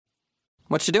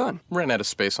What you doing? Ran out of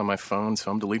space on my phone,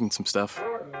 so I'm deleting some stuff.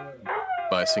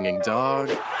 By singing dog.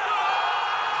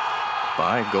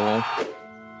 By goal.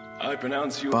 I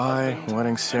pronounce you. By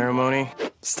wedding ceremony.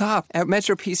 Stop. At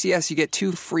Metro PCS, you get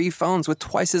 2 free phones with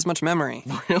twice as much memory.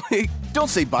 Really? Don't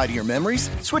say bye to your memories.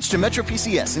 Switch to Metro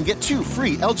PCS and get 2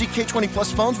 free LG K20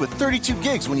 Plus phones with 32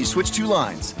 gigs when you switch 2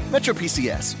 lines. Metro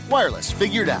PCS. Wireless.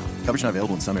 Figured out. Coverage not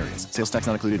available in some areas. Sales tax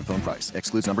not included in phone price.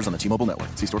 Excludes numbers on the T-Mobile network.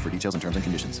 See store for details and terms and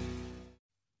conditions.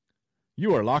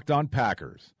 You are Locked On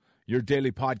Packers, your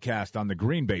daily podcast on the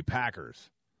Green Bay Packers.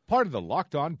 Part of the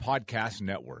Locked On Podcast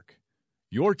Network.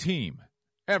 Your team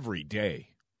every day.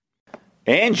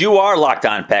 And you are Locked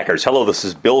On Packers. Hello, this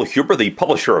is Bill Huber, the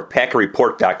publisher of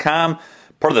PackerReport.com,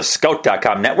 part of the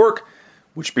Scout.com network,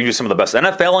 which brings you some of the best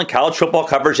NFL and college football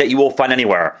coverage that you will find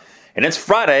anywhere. And it's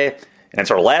Friday, and it's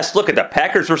our last look at the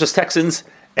Packers versus Texans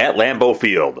at Lambeau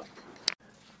Field.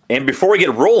 And before we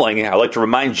get rolling, I'd like to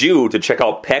remind you to check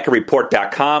out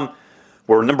PackerReport.com,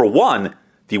 where number one,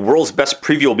 the world's best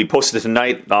preview will be posted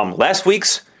tonight. Last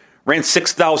week's ran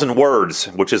 6,000 words,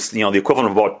 which is the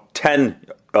equivalent of about 10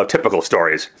 typical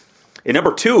stories. And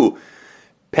number two,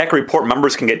 Packer Report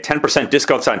members can get 10%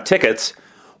 discounts on tickets.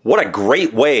 What a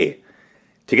great way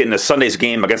to get into Sunday's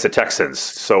game against the Texans.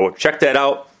 So check that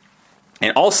out.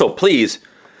 And also, please,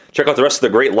 check out the rest of the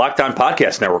great Locked On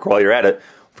Podcast Network while you're at it.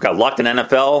 We've got Locked On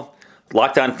NFL,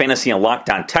 Locked On Fantasy, and Locked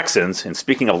On Texans. And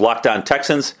speaking of Locked On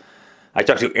Texans, I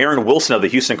talked to Aaron Wilson of the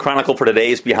Houston Chronicle for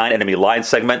today's Behind Enemy Lines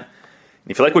segment.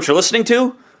 And if you like what you're listening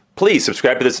to, please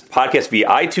subscribe to this podcast via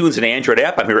iTunes and Android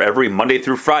app. I'm here every Monday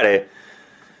through Friday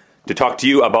to talk to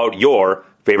you about your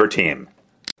favorite team.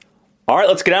 All right,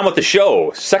 let's get on with the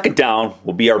show. Second down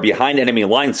will be our Behind Enemy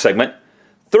Lines segment.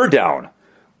 Third down,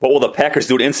 what will the Packers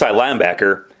do to inside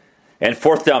linebacker? And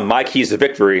fourth down, my keys to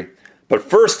victory. But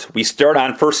first, we start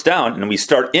on first down, and we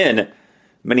start in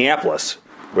Minneapolis,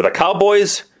 where the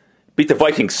Cowboys beat the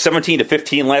Vikings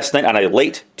 17-15 last night on a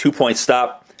late 2-point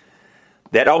stop.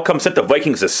 That outcome sent the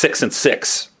Vikings to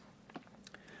 6-6.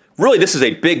 Really, this is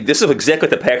exactly what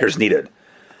the Packers needed.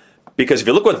 Because if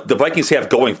you look what the Vikings have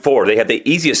going forward, they have the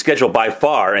easiest schedule by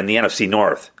far in the NFC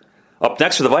North. Up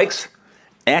next for the Vikes,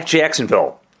 at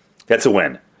Jacksonville. That's a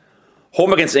win.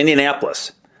 Home against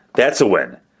Indianapolis. That's a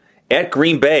win. At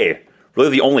Green Bay, really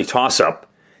the only toss-up.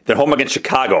 Then home against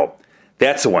Chicago.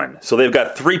 That's a win. So they've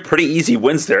got 3 pretty easy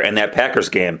wins there in that Packers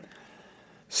game.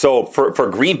 So for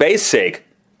Green Bay's sake,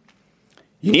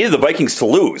 you needed the Vikings to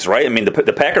lose, right? I mean,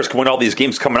 the Packers can win all these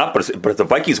games coming up, but if the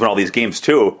Vikings win all these games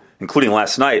too, including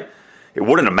last night, it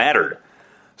wouldn't have mattered.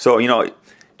 So,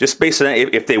 just based on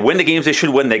that, if they win the games they should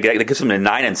win, that gets them to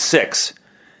 9-6.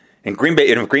 And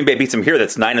if Green Bay beats them here,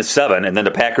 that's 9-7, and then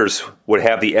the Packers would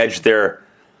have the edge there,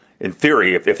 in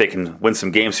theory, if they can win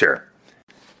some games here.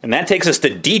 And that takes us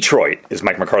to Detroit, as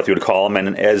Mike McCarthy would call them.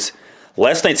 And as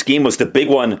last night's game was the big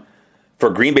one for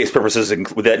Green Bay's purposes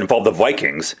that involved the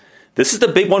Vikings, this is the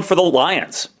big one for the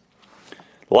Lions.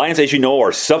 The Lions, as you know, are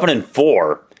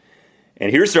 7-4. And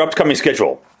here's their upcoming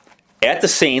schedule. At the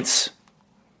Saints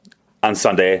on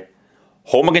Sunday,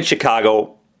 home against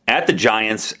Chicago, at the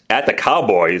Giants, at the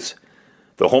Cowboys,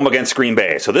 the home against Green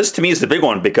Bay. So this, to me, is the big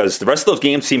one because the rest of those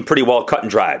games seem pretty well cut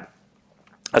and dried.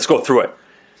 Let's go through it.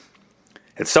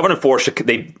 At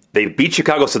 7-4, they beat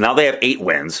Chicago, so now they have 8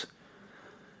 wins.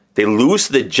 They lose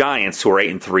to the Giants, who are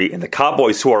 8-3, and the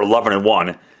Cowboys, who are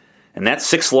 11-1, and that's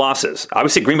 6 losses.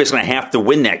 Obviously, Green Bay's going to have to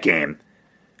win that game,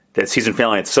 that season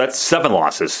finale. So that's 7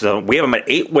 losses. So we have them at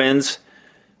 8 wins,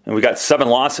 and we got 7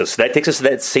 losses. So that takes us to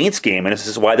that Saints game, and this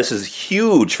is why this is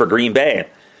huge for Green Bay,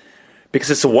 because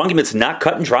it's the one game that's not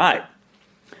cut and dry.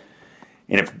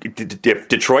 And if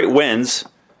Detroit wins,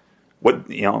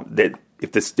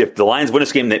 if the Lions win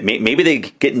this game, that maybe they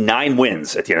get 9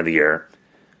 wins at the end of the year.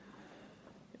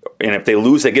 And if they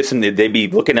lose, that gets them. They'd be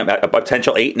looking at a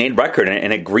potential 8-8 record.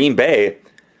 And at Green Bay,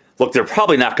 look, they're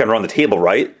probably not going to run the table,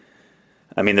 right?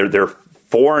 I mean, they're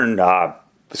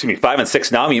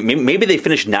 5-6 now. I mean, maybe they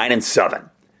finish 9-7.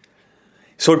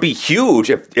 So it'd be huge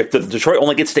if the Detroit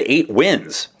only gets to 8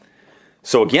 wins.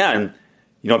 So again,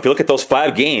 if you look at those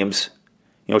 5 games,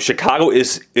 Chicago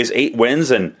is 8 wins,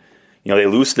 and they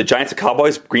lose to the Giants and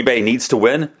Cowboys. Green Bay needs to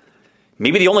win.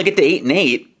 Maybe they only get to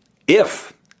 8-8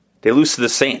 if they lose to the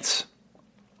Saints.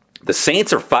 The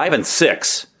Saints are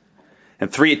 5-6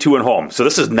 and 3-2 at home. So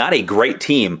this is not a great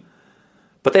team,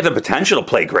 but they have the potential to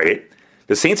play great.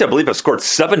 The Saints, I believe, have scored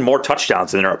 7 more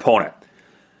touchdowns than their opponent.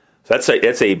 So that's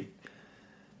a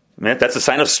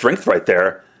sign of strength right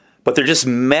there. But they're just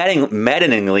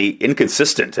maddeningly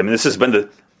inconsistent. I mean, this has been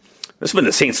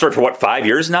the Saints story for 5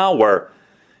 years now, where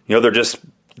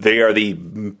they are the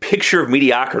picture of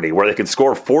mediocrity, where they can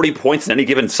score 40 points on any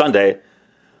given Sunday,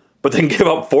 but then give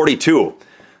up 42.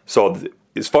 So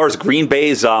as far as Green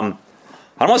Bay's, I don't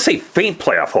want to say faint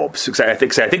playoff hopes, because I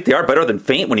think they are better than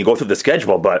faint when you go through the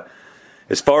schedule, but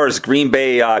as far as Green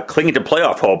Bay clinging to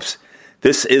playoff hopes,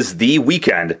 this is the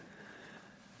weekend,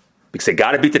 because they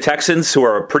got to beat the Texans, who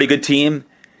are a pretty good team,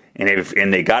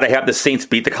 and they got to have the Saints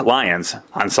beat the Lions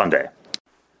on Sunday.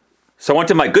 So I went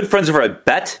to my good friends over at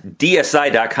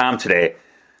BetDSI.com today.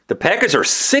 The Packers are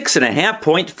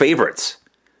 6.5-point favorites.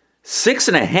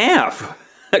 6.5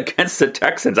 against the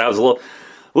Texans. I was a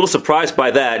little surprised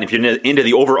by that. And if you're into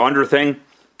the over-under thing,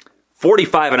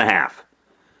 45.5.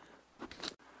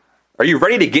 Are you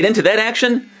ready to get into that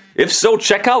action? If so,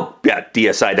 check out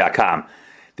BetDSI.com.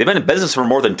 They've been in business for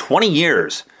more than 20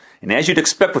 years. And as you'd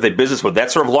expect with a business with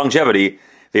that sort of longevity,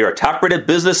 they are a top-rated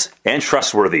business and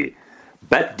trustworthy.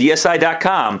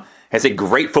 BetDSI.com has a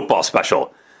great football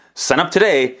special. Sign up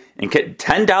today and get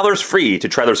 $10 free to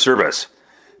try their service.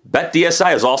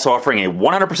 BetDSI is also offering a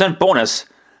 100% bonus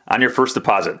on your first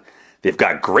deposit. They've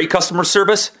got great customer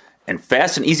service and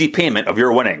fast and easy payment of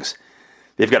your winnings.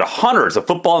 They've got hundreds of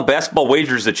football and basketball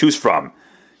wagers to choose from.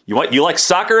 You like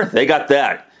soccer? They got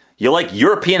that. You like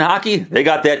European hockey? They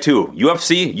got that too.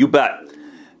 UFC? You bet.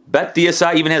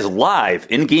 BetDSI even has live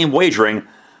in-game wagering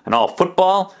on all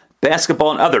football,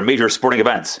 basketball, and other major sporting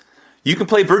events. You can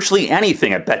play virtually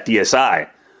anything at BetDSI.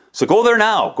 So go there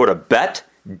now. Go to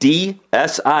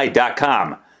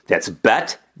BetDSI.com. That's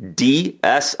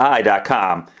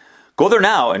BetDSI.com. Go there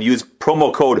now and use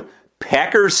promo code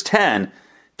Packers10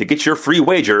 to get your free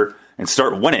wager and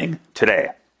start winning today.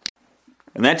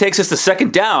 And that takes us to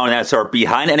Second Down. That's our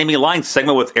Behind Enemy Lines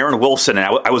segment with Aaron Wilson.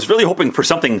 And I was really hoping for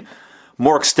something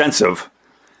more extensive.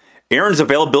 Aaron's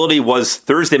availability was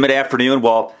Thursday mid-afternoon.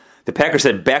 Well, the Packers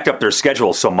had backed up their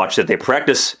schedule so much that they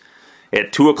practiced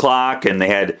at 2 o'clock, and they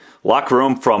had locker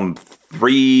room from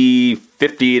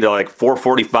 3:50 to like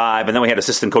 4:45, and then we had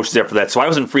assistant coaches after that. So I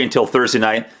wasn't free until Thursday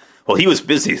night. Well, he was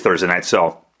busy Thursday night,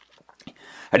 so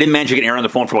I didn't manage to get Aaron on the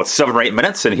phone for about 7 or 8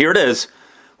 minutes, and here it is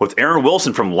with Aaron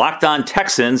Wilson from Locked On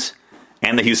Texans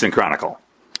and the Houston Chronicle.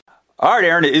 All right,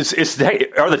 Aaron,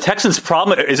 are the Texans'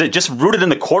 problem, is it just rooted in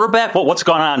the quarterback? What's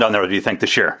going on down there, do you think,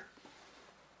 this year?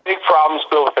 Big problems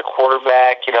built with the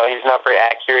quarterback. He's not very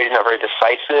accurate, he's not very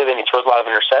decisive, and he throws a lot of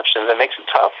interceptions. That makes it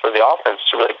tough for the offense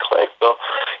to really click. So,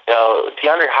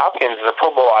 DeAndre Hopkins is a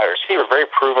Pro Bowl wide receiver, very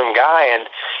proven guy, and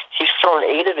he's thrown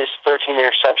 8 of his 13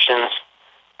 interceptions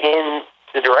in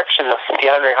the direction of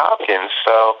DeAndre Hopkins.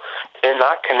 So they're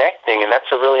not connecting, and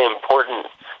that's a really important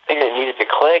thing that needed to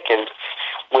click. And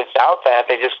without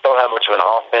that, they just don't have much of an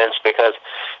offense because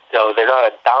they're not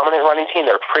a dominant running team.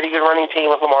 They're a pretty good running team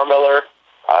with Lamar Miller.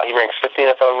 He ranks 5th in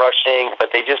NFL in rushing,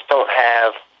 but they just don't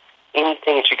have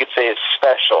anything that you could say is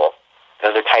special.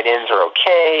 Their tight ends are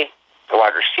okay. The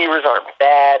wide receivers aren't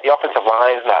bad. The offensive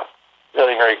line is not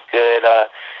really very good.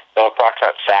 Brock's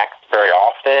not sacked very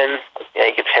often.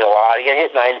 He gets hit a lot. He got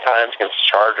hit 9 times against the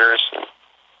Chargers. And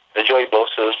the Joey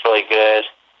Bosa is really good.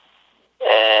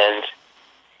 And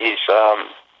he's,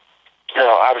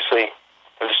 obviously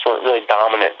just really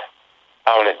dominant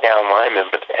down lineman.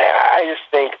 But I just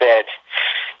think that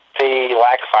they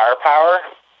lack firepower.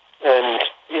 And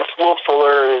Will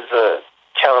Fuller is a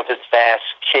talented, fast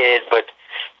kid, but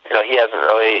he hasn't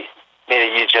really made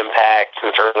a huge impact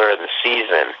since earlier in the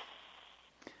season.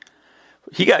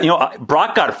 He got,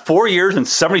 Brock got 4 years and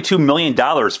 $72 million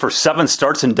for 7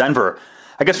 starts in Denver.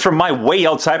 I guess from my way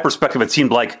outside perspective, it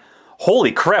seemed like,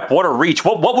 holy crap, what a reach.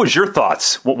 What was your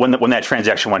thoughts when that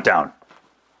transaction went down?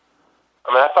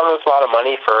 I thought it was a lot of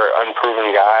money for an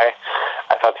unproven guy.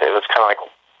 I thought it was kind of like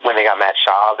when they got Matt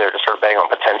Schaub, they were just sort of betting on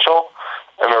potential.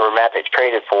 I remember Matt they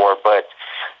traded for, but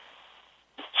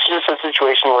it's just a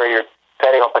situation where you're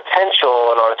betting on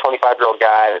potential and on a 25-year-old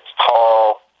guy that's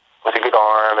tall, with a good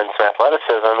arm and some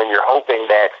athleticism, and you're hoping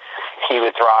that he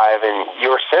would thrive in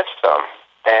your system.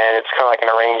 And it's kind of like an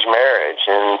arranged marriage,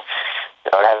 and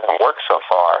it hasn't worked so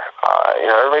far.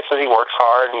 Everybody says he works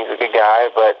hard and he's a good guy,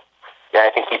 but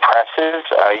I think he presses.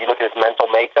 You look at his mental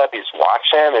makeup, you just watch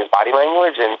him, his body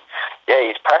language, and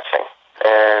he's pressing.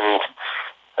 And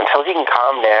until he can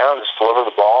calm down, just deliver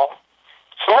the ball,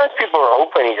 sometimes people are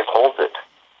open, he just holds it.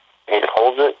 He just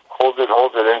holds it,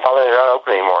 and finally they're not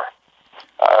open anymore.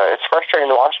 It's frustrating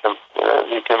to watch them,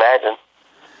 you can imagine.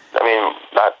 I mean,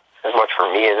 not as much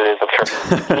for me as it is for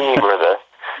the team or the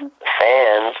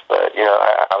fans, but,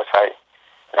 I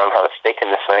don't have a stake in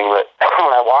this thing, but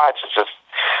when I watch, it's just,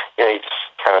 you just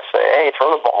kind of say, hey,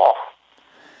 throw the ball.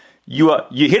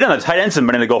 You hit on the tight ends a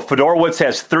minute ago. Fedorowicz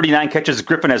has 39 catches,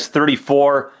 Griffin has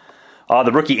 34,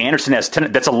 the rookie Anderson has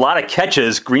 10. That's a lot of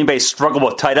catches. Green Bay struggled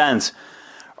with tight ends.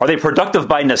 Are they productive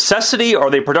by necessity, or are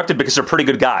they productive because they're pretty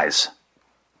good guys?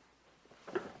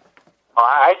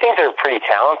 I think they're pretty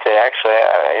talented, actually.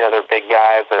 They're big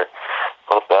guys. They're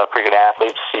both pretty good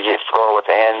athletes. C.J. Skorowitz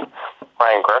and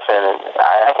Ryan Griffin. And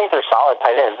I think they're solid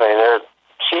tight ends. I mean,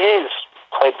 C.J.'s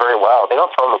played very well. They don't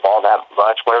throw him the ball that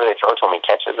much. Whenever they throw it to him, he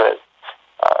catches it.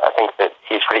 I think that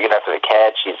he's pretty good after the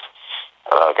catch. He's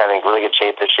got in really good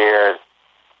shape this year.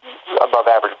 Above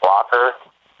average blocker.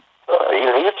 He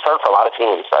could start for a lot of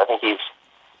teams. I think he's,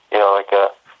 like a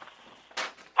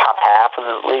top half of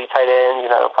the league tight end,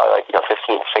 probably like,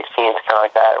 15th, 16th, kind of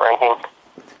like that ranking.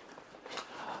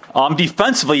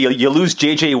 Defensively, you lose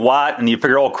J.J. Watt, and you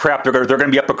figure, oh, crap, they're going to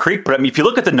be up a creek. But, I mean, if you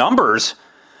look at the numbers,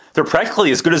 they're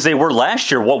practically as good as they were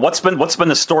last year. What's been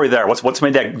the story there? What's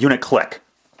made that unit click?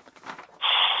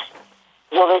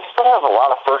 Well, they still have a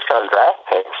lot of first-round draft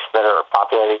picks that are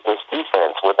populating this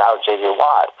defense without J.J.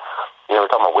 Watt. We're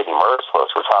talking about Whitney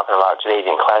Mercilus. We're talking about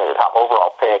Jadeveon Clowney, the top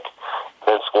overall pick.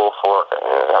 Vince Wilfork,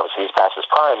 obviously he's past his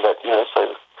prime, but,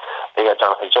 so they got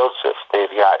Jonathan Joseph.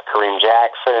 They've got Kareem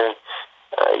Jackson.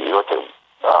 You look at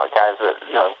guys that,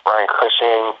 Brian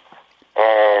Cushing,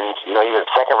 and, even a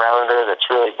second-rounder that's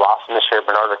really blossomed this year,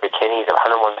 Bernard McKinney. He's got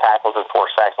 101 tackles and 4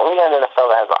 sacks. Only guy in the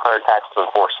NFL that has 100 tackles and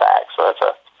 4 sacks, so that's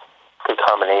a good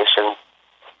combination.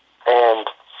 And,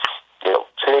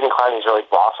 Jadeveon Clowney's really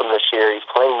blossomed this year. He's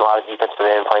playing a lot of defensive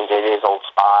end, playing JJ's old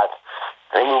spot.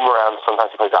 And they move him around.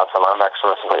 Sometimes he plays outside linebacker,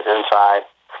 sometimes he plays inside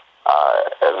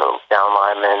as a down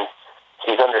lineman.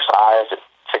 He's undersized at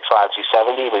 6'5",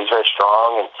 270, but he's very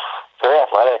strong and very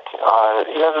athletic.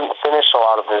 He doesn't finish a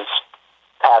lot of his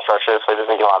pass rushes, so he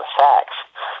doesn't get a lot of sacks.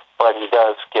 But he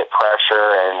does get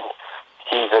pressure, and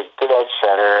he's a good edge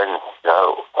setter. And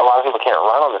a lot of people can't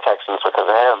run on the Texans because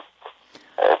of him.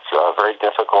 It's very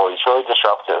difficult. He's really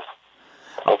disruptive.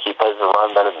 I think he plays the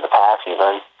run better than the pass,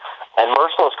 even. And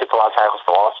Mercilus gets a lot of tackles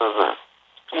for losses, and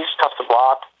he's tough to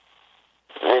block.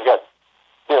 They've got,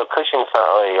 Cushing's not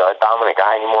really a dominant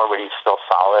guy anymore, but he's still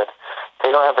solid. They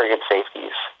don't have very good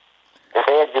safeties. If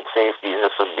they had good safeties,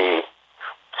 this would be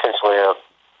essentially a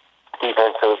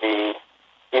defense that would be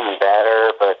even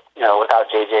better. But, without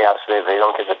JJ, obviously, they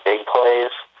don't get the big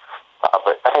plays.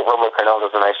 But I think Romeo Crennel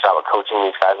does a nice job of coaching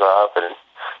these guys up and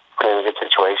putting them in good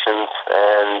situations.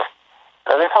 And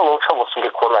they've had a little trouble with some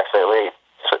good quarterbacks lately.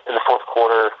 So in the fourth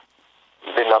quarter,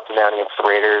 they've been up and down against the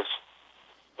Raiders,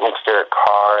 against Derek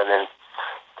Carr, and then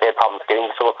they had problems getting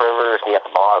to Phillip Rivers, and he got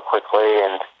the ball out quickly.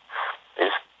 And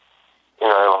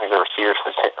I don't think the receivers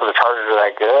for the Chargers are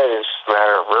that good. It's just a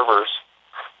matter of Rivers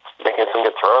making some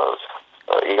good throws.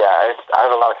 So, I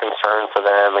have a lot of concern for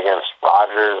them against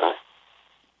Rodgers, and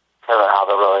I don't know how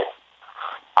they'll really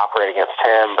operate against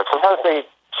him, but sometimes they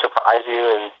surprise you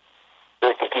and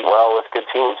really compete well with good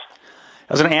teams.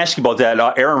 I was going to ask you about that.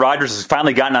 Aaron Rodgers has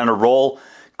finally gotten on a roll.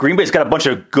 Green Bay's got a bunch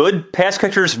of good pass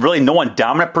catchers, really no one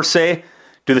dominant per se.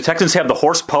 Do the Texans have the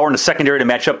horsepower in the secondary to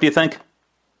match up, do you think?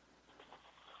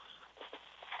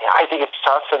 Yeah, I think it's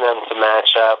tough for them to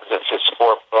match up to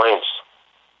score points.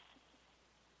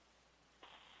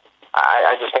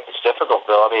 I just think it's difficult,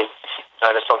 Bill. I mean,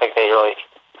 I just don't think they really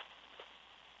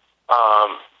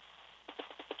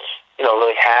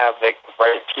really have the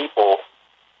right people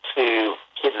to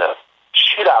get in a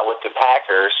shootout with the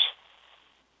Packers.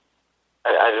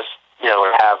 I just,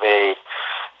 would have a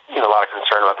lot of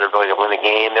concern about their ability to win the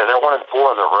game. They're 1-4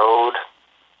 on the road.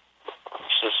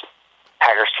 It's just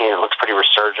Packers team looks pretty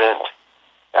resurgent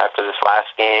after this last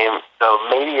game. So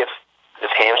maybe if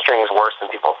this hamstring is worse than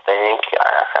people think,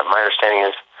 my understanding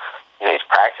is, he's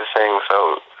practicing,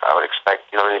 so I would expect,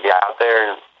 him to be out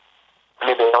there. And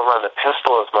maybe they don't run the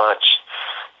pistol as much,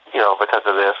 because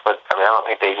of this. But, I don't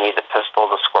think they need the pistol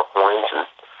to score points and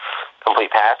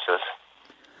complete passes.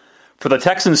 For the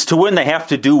Texans to win, they have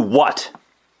to do what?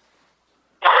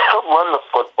 Run the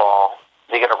football.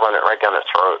 They got to run it right down their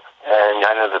throat. And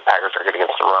I know the Packers are good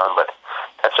against the run, but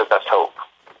that's their best hope.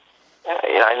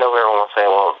 I know everyone will say,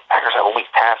 well, Packers have a weak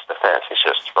pass defense. They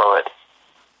should just throw it.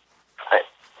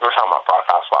 We're talking about Brock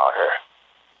Osweiler here.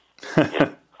 He's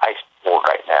ice cold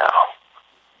right now.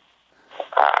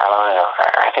 I don't know.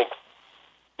 I think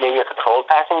maybe a controlled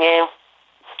passing game,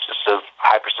 just a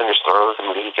high percentage throws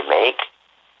that he can make.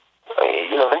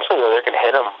 Eventually they're going to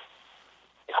hit him.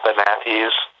 Clay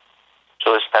Matthews,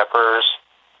 Julius Peppers,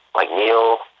 Mike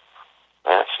Neal.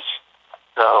 I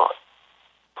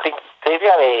think they've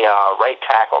got a right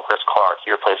tackle, Chris Clark.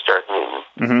 He replaced Derek Newton.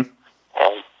 Mm-hmm.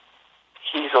 And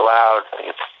he's allowed, I think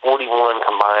it's 41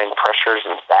 combined pressures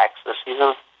and sacks this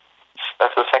season.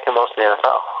 That's the second most in the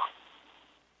NFL.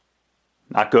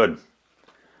 Not good.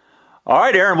 All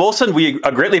right, Aaron Wilson, we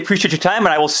greatly appreciate your time,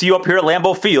 and I will see you up here at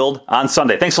Lambeau Field on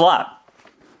Sunday. Thanks a lot.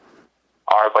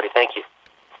 All right, buddy. Thank you.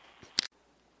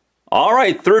 All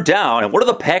right, third down. And what do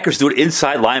the Packers do at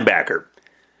inside linebacker?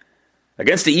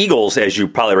 Against the Eagles, as you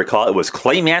probably recall, it was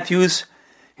Clay Matthews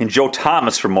and Joe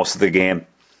Thomas for most of the game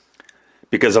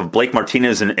because of Blake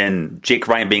Martinez and Jake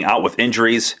Ryan being out with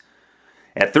injuries.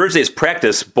 At Thursday's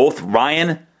practice, both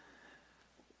Ryan,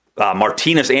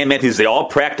 Martinez, and Matthews, they all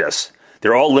practice.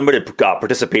 They're all limited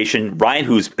participation. Ryan,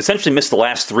 who's essentially missed the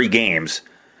last 3 games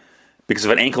because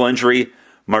of an ankle injury.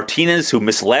 Martinez, who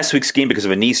missed last week's game because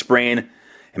of a knee sprain.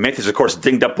 And Matthews, of course,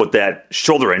 dinged up with that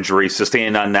shoulder injury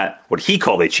sustained on that, what he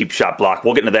called a cheap shot block.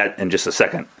 We'll get into that in just a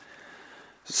second.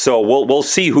 So we'll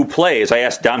see who plays. I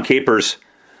asked Dom Capers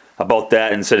about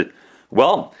that and said,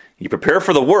 well, you prepare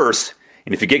for the worst,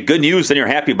 and if you get good news, then you're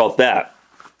happy about that.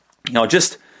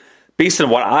 Just based on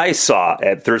what I saw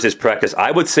at Thursday's practice,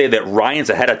 I would say that Ryan's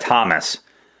ahead of Thomas.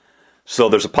 So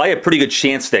there's probably a pretty good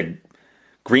chance that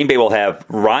Green Bay will have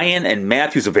Ryan and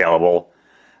Matthews available.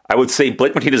 I would say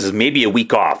Blake Martinez is maybe a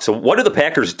week off. So what do the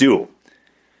Packers do?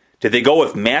 Did they go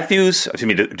with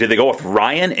did they go with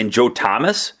Ryan and Joe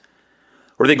Thomas?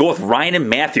 Or do they go with Ryan and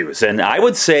Matthews? And I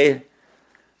would say,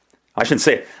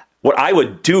 what I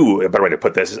would do, a better way to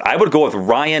put this, is I would go with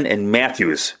Ryan and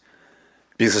Matthews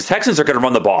because the Texans are going to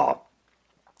run the ball.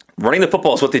 Running the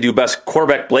football is what they do best.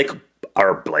 Quarterback Blake,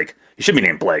 he should be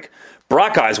named Blake.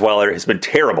 Brock Osweiler has been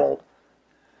terrible.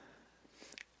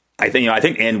 I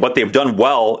think, and what they've done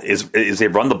well is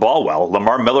they've run the ball well.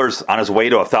 Lamar Miller's on his way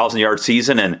to a 1,000-yard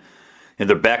season, and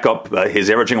their backup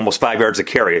is averaging almost 5 yards a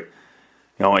carry.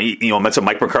 That's what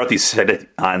Mike McCarthy said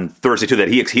on Thursday too, that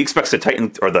he expects the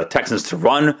Texans to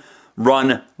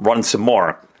run some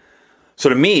more. So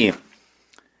to me,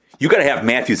 you got to have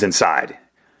Matthews inside.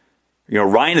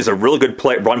 Ryan is a really good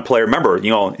run player. Remember,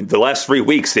 in the last 3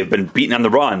 weeks they've been beaten on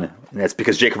the run, and that's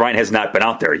because Jake Ryan has not been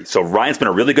out there. So Ryan's been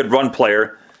a really good run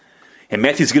player. And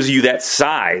Matthews gives you that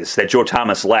size that Joe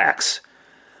Thomas lacks.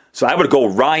 So I would go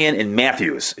Ryan and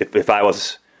Matthews if I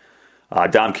was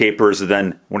Dom Capers. And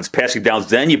then when it's passing downs,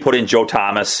 then you put in Joe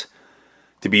Thomas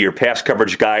to be your pass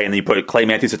coverage guy, and then you put Clay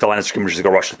Matthews at the line of scrimmage to go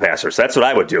rush the passer. So that's what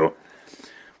I would do.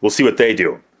 We'll see what they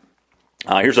do.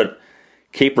 Here's what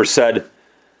Capers said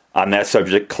on that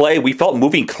subject. We felt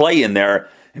moving Clay in there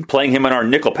and playing him in our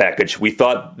nickel package, we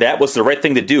thought that was the right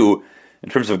thing to do in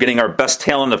terms of getting our best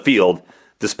talent on the field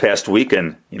this past week,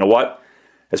 and you know what?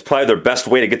 It's probably their best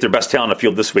way to get their best talent on the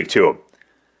field this week too.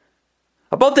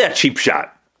 About that cheap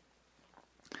shot.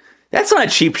 That's not a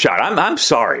cheap shot. I'm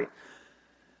sorry.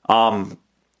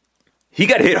 He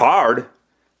got hit hard.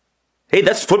 Hey,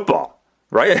 that's football,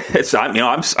 right?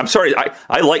 I'm sorry.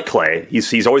 I like Clay.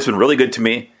 He's always been really good to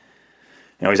me.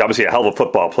 He's obviously a hell of a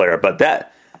football player, but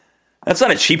that's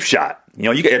not a cheap shot.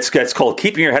 It's called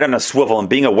keeping your head on a swivel and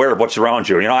being aware of what's around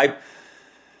you.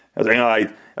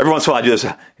 Every once in a while I do this.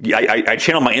 I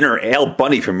channel my inner Al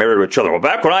Bundy from Married with Children. Well,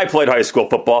 back when I played high school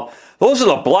football, those are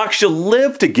the blocks you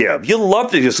live to give. You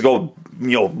love to just go,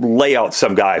 lay out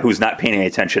some guy who's not paying any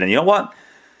attention. And you know what?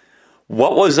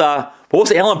 What was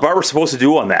Alan Barber supposed to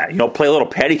do on that? Play a little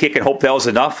patty cake and hope that was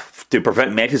enough to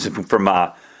prevent Matthews from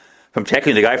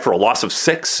tackling the guy for a loss of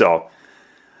 6. So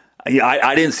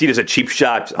I didn't see it as a cheap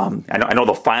shot. I know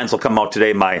the fines will come out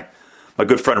today. My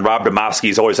good friend Rob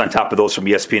Domofsky is always on top of those from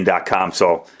ESPN.com.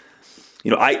 So,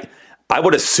 I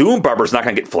would assume Barber's not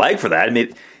going to get flagged for that.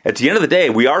 At the end of the day,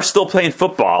 we are still playing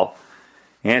football.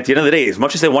 And at the end of the day, as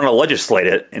much as they want to legislate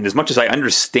it, and as much as I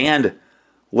understand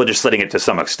legislating it to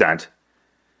some extent,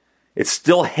 it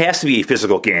still has to be a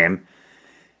physical game.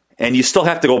 And you still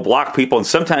have to go block people. And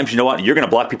sometimes, you're going to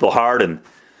block people hard. And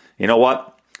you know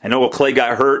what? I know Clay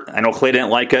got hurt. I know Clay didn't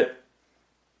like it.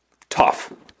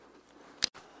 Tough.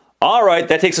 All right,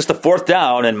 that takes us to fourth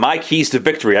down, and my keys to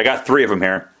victory. I got 3 of them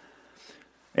here,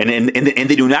 and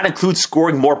they do not include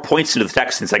scoring more points into the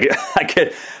Texans. I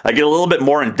get a little bit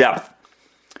more in depth.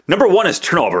 Number 1 is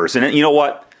turnovers, and you know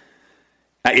what?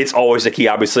 It's always a key.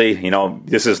 Obviously,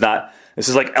 this is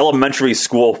like elementary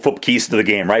school foot keys to the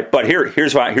game, right? But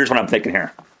here's what I'm thinking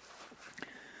here.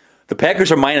 The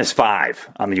Packers are -5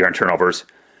 on the year on turnovers.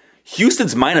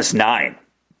 Houston's -9.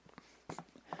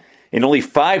 And only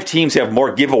 5 teams have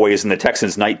more giveaways than the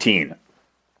Texans, 19.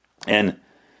 And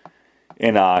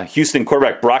Houston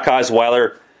quarterback Brock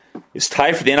Osweiler is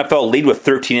tied for the NFL lead with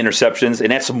 13 interceptions,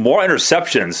 and that's more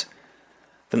interceptions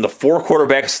than the 4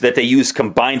 quarterbacks that they used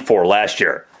combined for last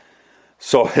year.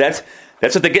 So that's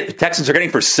what they get. The Texans are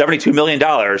getting for $72 million.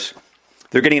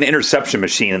 They're getting an interception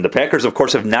machine, and the Packers, of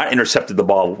course, have not intercepted the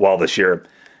ball well this year.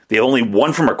 They only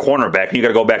won from a cornerback, and you got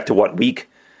to go back to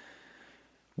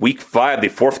Week 5, the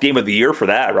 4th game of the year for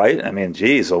that, right?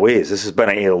 Geez Louise, this has been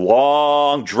a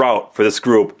long drought for this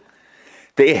group.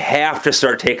 They have to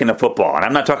start taking the football. And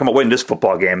I'm not talking about winning this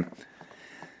football game.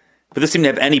 But this team to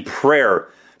have any prayer,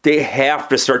 they have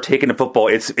to start taking the football.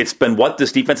 It's been what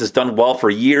this defense has done well for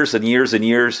years and years and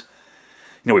years.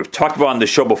 We've talked about on the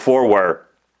show before where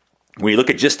when you look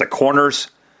at just the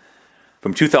corners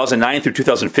from 2009 through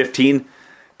 2015,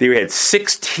 they had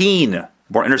 16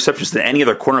 more interceptions than any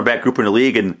other cornerback group in the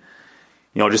league. And,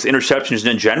 just interceptions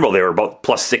in general, they were about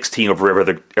plus 16 over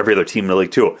every other team in the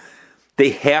league too. They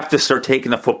have to start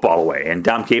taking the football away. And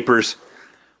Dom Capers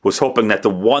was hoping that the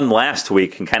one last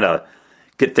week can kind of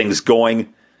get things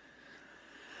going.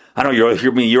 I know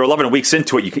you're 11 weeks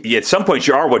into it. At some point,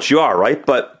 you are what you are, right?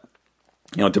 But,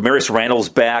 Demarius Randall's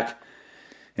back,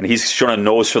 and he's shown a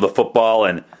nose for the football.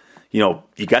 And,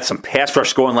 you got some pass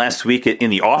rush going last week.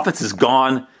 And the offense is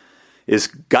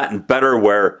gotten better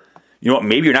where,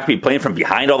 maybe you're not going to be playing from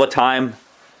behind all the time.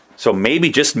 So maybe,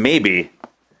 just maybe,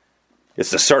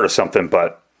 it's the start of something.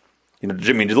 But,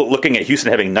 Jimmy, looking at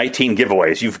Houston having 19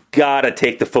 giveaways, you've got to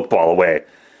take the football away.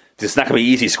 It's not going to be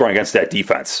easy scoring against that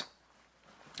defense.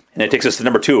 And it takes us to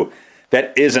number 2.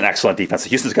 That is an excellent defense.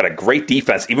 Houston's got a great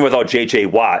defense, even without J.J.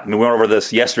 Watt. We went over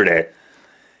this yesterday.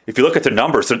 If you look at their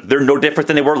numbers, they're no different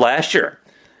than they were last year.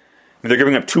 They're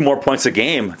giving up 2 more points a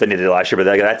game than they did last year,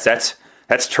 but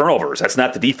that's turnovers. That's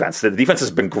not the defense. The defense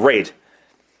has been great.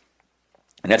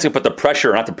 And that's going to put the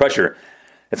pressure, not the pressure,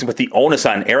 that's going to put the onus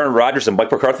on Aaron Rodgers and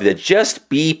Mike McCarthy to just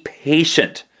be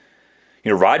patient.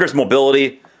 Rodgers'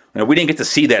 mobility, we didn't get to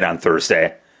see that on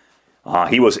Thursday.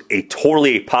 He was a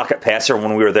totally pocket passer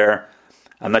when we were there.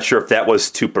 I'm not sure if that was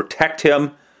to protect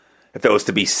him, if that was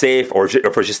to be safe, or if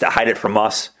it was just to hide it from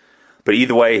us. But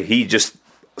either way, he just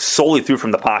solely threw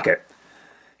from the pocket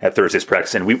at Thursday's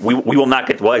practice. And we will not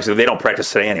get, well, actually, they don't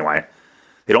practice today anyway.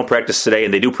 They don't practice today,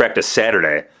 and they do practice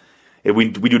Saturday. And we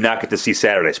do not get to see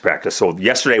Saturday's practice. So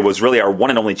yesterday was really our one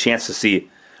and only chance to see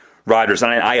Rodgers.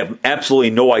 And I have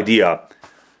absolutely no idea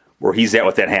where he's at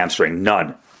with that hamstring.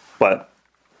 None. But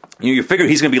you figure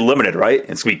he's going to be limited, right?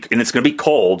 And it's going to be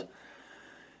cold.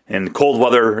 And cold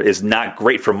weather is not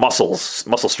great for muscle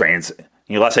strains.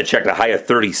 Last I checked, a high of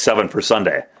 37 for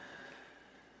Sunday.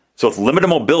 So with limited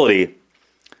mobility,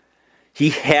 he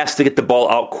has to get the ball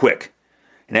out quick.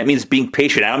 And that means being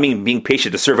patient. I don't mean being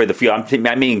patient to survey the field.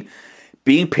 I mean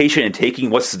being patient and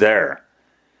taking what's there.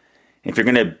 If you're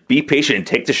going to be patient and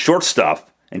take the short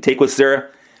stuff and take what's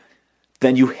there,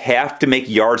 then you have to make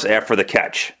yards after the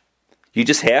catch. You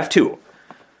just have to.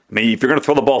 If you're going to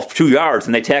throw the ball 2 yards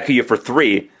and they tackle you for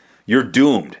 3, you're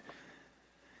doomed.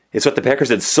 It's what the Packers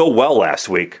did so well last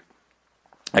week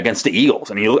against the Eagles.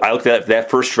 I looked at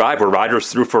that first drive where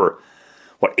Rodgers threw for,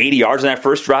 80 yards in that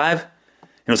first drive?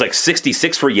 And it was like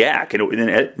 66 for Yak.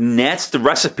 And that's the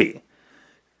recipe.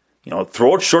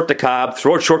 Throw it short to Cobb,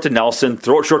 throw it short to Nelson,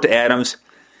 throw it short to Adams,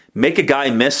 make a guy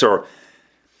miss, or,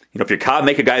 if you're Cobb,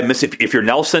 make a guy miss. If you're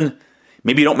Nelson,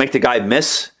 maybe you don't make the guy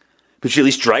miss, but you at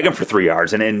least drag him for 3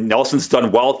 yards. And Nelson's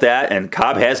done well at that, and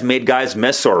Cobb has made guys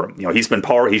miss, or, he's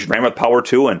ran with power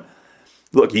too. And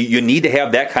look, you need to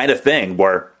have that kind of thing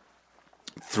where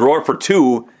throw it for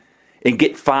 2 and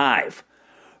get 5.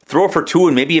 Throw it for 2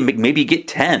 and maybe get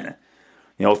 10.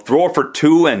 Throw it for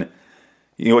 2 and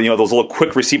those little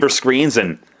quick receiver screens,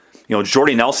 and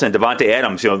Jordy Nelson and Devontae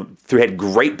Adams had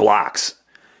great blocks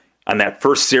on that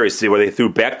first series where they threw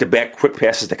back-to-back quick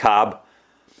passes to Cobb.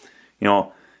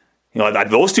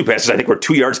 Those 2 passes I think were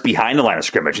 2 yards behind the line of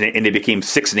scrimmage, and they became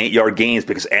 6 and 8 yard gains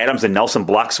because Adams and Nelson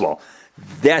blocks well.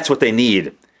 That's what they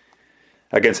need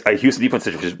against a Houston defense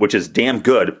which is damn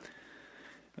good.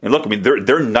 And look,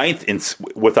 they're ninth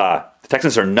the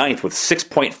Texans are ninth with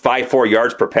 6.54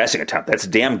 yards per passing attempt. That's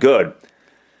damn good.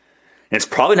 And it's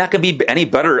probably not going to be any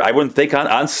better, I wouldn't think,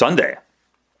 on Sunday.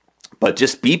 But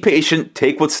just be patient,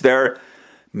 take what's there,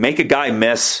 make a guy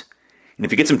miss, and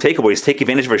if you get some takeaways, take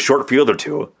advantage of a short field or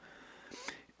 2.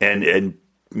 And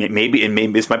maybe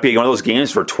this might be one of those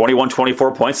games where 21,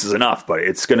 24 points is enough, but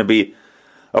it's going to be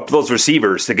up to those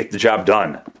receivers to get the job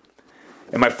done.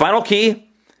 And my final key,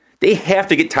 they have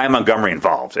to get Ty Montgomery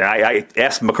involved. And I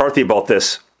asked McCarthy about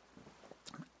this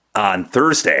on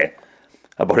Thursday,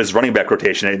 about his running back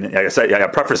rotation. And I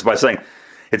prefaced by saying,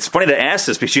 it's funny to ask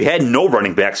this because you had no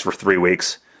running backs for 3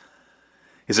 weeks.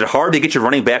 Is it hard to get your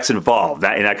running backs involved?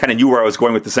 And I kind of knew where I was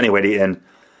going with this anyway, and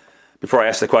before I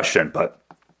asked the question. But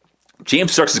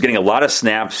James Starks is getting a lot of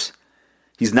snaps.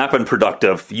 He's not been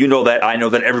productive. You know that. I know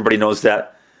that. Everybody knows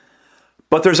that.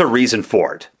 But there's a reason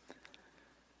for it.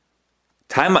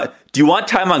 Do you want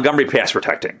Ty Montgomery pass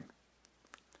protecting?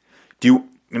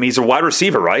 He's a wide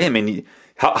receiver, right?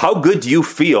 How good do you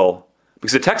feel?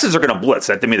 Because the Texans are going to blitz.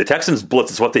 The Texans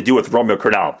blitz is what they do with Romeo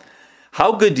Crennel.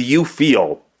 How good do you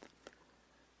feel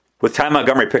with Ty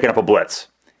Montgomery picking up a blitz?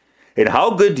 And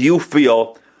how good do you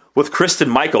feel with Christine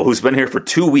Michael, who's been here for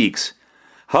 2 weeks?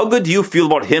 How good do you feel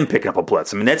about him picking up a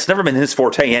blitz? I mean, that's never been his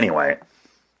forte anyway.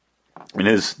 I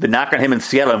mean, the knock on him in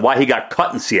Seattle and why he got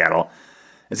cut in Seattle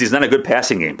is he's not a good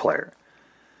passing game player.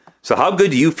 So how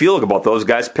good do you feel about those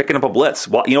guys picking up a blitz?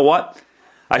 Well, you know what?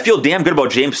 I feel damn good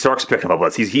about James Starks picking up a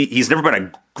blitz. He's never been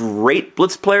a great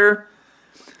blitz player,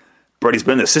 but he's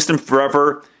been in the system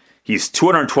forever. He's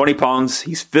 220 pounds.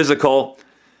 He's physical.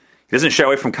 He doesn't shy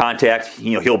away from contact.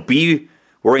 He'll be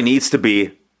where he needs to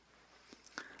be.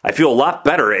 I feel a lot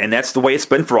better, and that's the way it's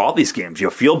been for all these games.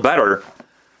 You'll feel better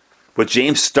with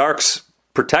James Starks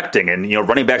protecting. And,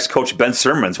 running backs coach Ben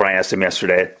Simmons, when I asked him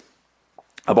yesterday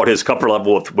about his comfort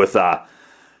level with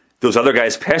those other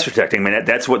guys pass protecting, I mean,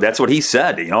 that's what he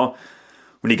said.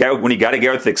 When you got a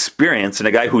guy with experience and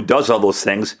a guy who does all those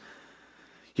things,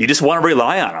 you just want to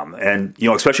rely on him. And,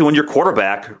 especially when your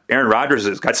quarterback, Aaron Rodgers,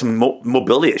 has got some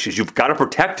mobility issues, you've got to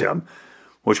protect him,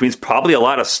 which means probably a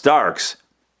lot of Starks.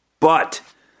 But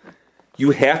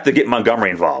you have to get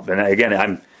Montgomery involved. And again,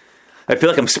 I feel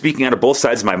like I'm speaking out of both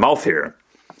sides of my mouth here.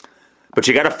 But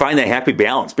you got to find that happy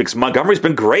balance because Montgomery's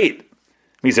been great.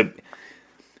 I mean,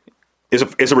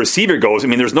 as a receiver goes, I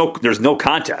mean, there's no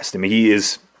contest. I mean,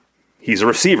 he's a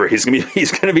receiver. He's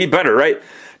gonna be better, right?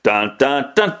 Dun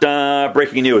dun dun dun.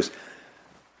 Breaking news.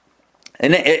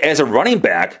 And as a running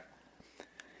back,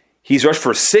 he's rushed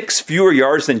for 6 fewer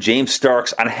yards than James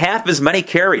Starks on half as many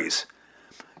carries.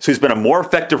 So he's been a more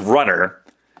effective runner.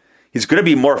 He's going to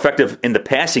be more effective in the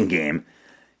passing game.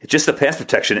 It's just the pass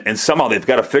protection, and somehow they've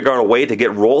got to figure out a way to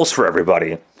get roles for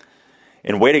everybody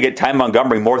and a way to get Ty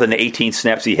Montgomery more than the 18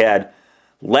 snaps he had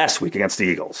last week against the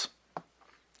Eagles.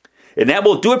 And that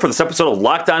will do it for this episode of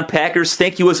Locked On Packers.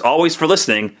 Thank you as always for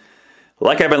listening.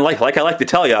 Like I like to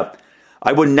tell you,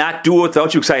 I would not do it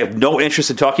without you because I have no interest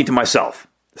in talking to myself.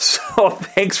 So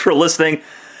thanks for listening.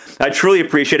 I truly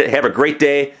appreciate it. Have a great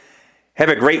day. Have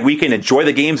a great weekend. Enjoy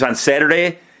the games on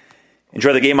Saturday.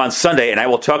 Enjoy the game on Sunday. And I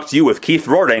will talk to you with Keith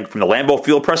Roerdink from the Lambeau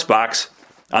Field Press Box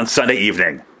on Sunday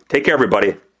evening. Take care,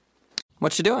 everybody.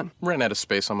 What you doing? Ran out of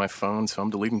space on my phone, so I'm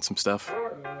deleting some stuff.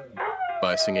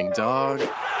 By singing dog.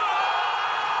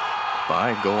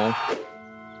 By goal.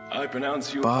 I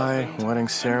pronounce you. By wedding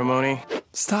ceremony.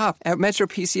 Stop. At Metro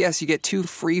PCS, you get 2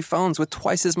 free phones with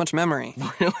twice as much memory.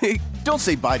 Really? Don't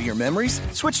say bye to your memories.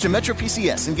 Switch to Metro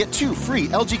PCS and get 2 free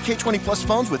LG K20 Plus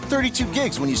phones with 32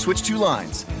 gigs when you switch 2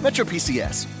 lines. Metro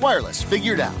PCS. Wireless.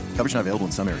 Figured out. Coverage not available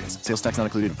in some areas. Sales tax not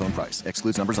included in phone price.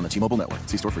 Excludes numbers on the T-Mobile network.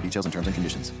 See store for details and terms and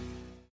conditions.